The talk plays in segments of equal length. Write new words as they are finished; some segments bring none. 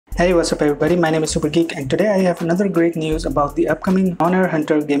Hey, what's up everybody, my name is SUPERGEEK and today I have another great news about the upcoming Honor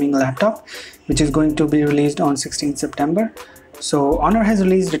Hunter gaming laptop which is going to be released on 16th September. So Honor has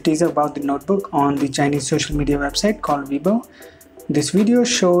released a teaser about the notebook on the Chinese social media website called Weibo. This video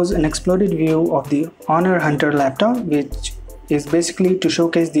shows an exploded view of the Honor Hunter laptop, which is basically to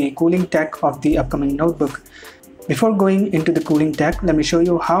showcase the cooling tech of the upcoming notebook. Before going into the cooling tech, let me show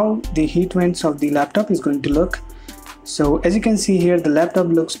you how the heat vents of the laptop is going to look. So as you can see here, the laptop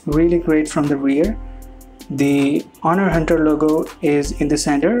looks really great from the rear. The Honor Hunter logo is in the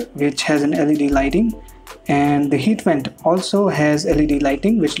center, which has an LED lighting, and the heat vent also has LED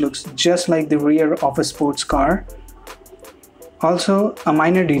lighting, which looks just like the rear of a sports car. Also, a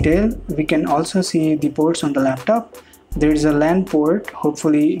minor detail, we can also see the ports on the laptop. There is a LAN port,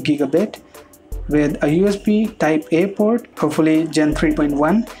 hopefully gigabit, with a USB type A port, hopefully Gen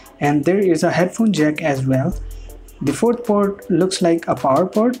 3.1, and there is a headphone jack as well. The fourth port looks like a power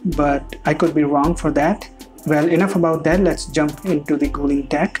port, but I could be wrong for that. Well, enough about that, let's jump into the cooling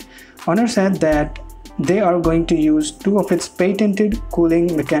tech. Honor said that they are going to use two of its patented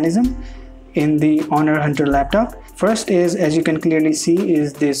cooling mechanisms in the Honor Hunter laptop. First is, as you can clearly see,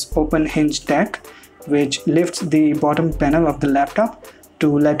 is this open hinge tech, which lifts the bottom panel of the laptop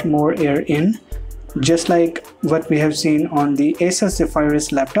to let more air in, just like what we have seen on the Asus Zephyrus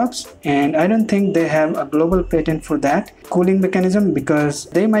laptops, and I don't think they have a global patent for that cooling mechanism because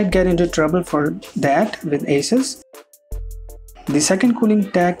they might get into trouble for that with Asus. The second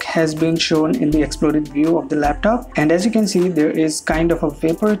cooling tech has been shown in the exploded view of the laptop, and as you can see, there is kind of a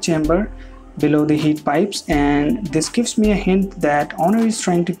vapor chamber below the heat pipes, and this gives me a hint that Honor is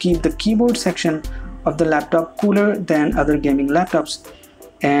trying to keep the keyboard section of the laptop cooler than other gaming laptops.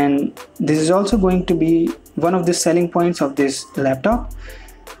 And this is also going to be one of the selling points of this laptop.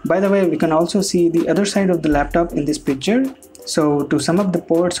 By the way, we can also see the other side of the laptop in this picture. So to sum up the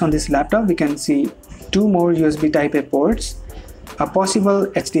ports on this laptop, we can see two more USB type A ports, a possible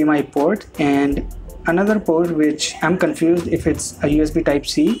HDMI port, and another port which I'm confused if it's a USB type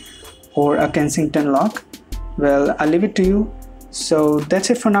C or a Kensington lock. Well, I'll leave it to you. So that's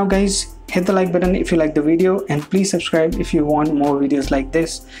it for now, guys. Hit the like button if you like the video, and please subscribe if you want more videos like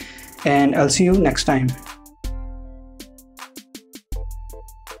this, and I'll see you next time.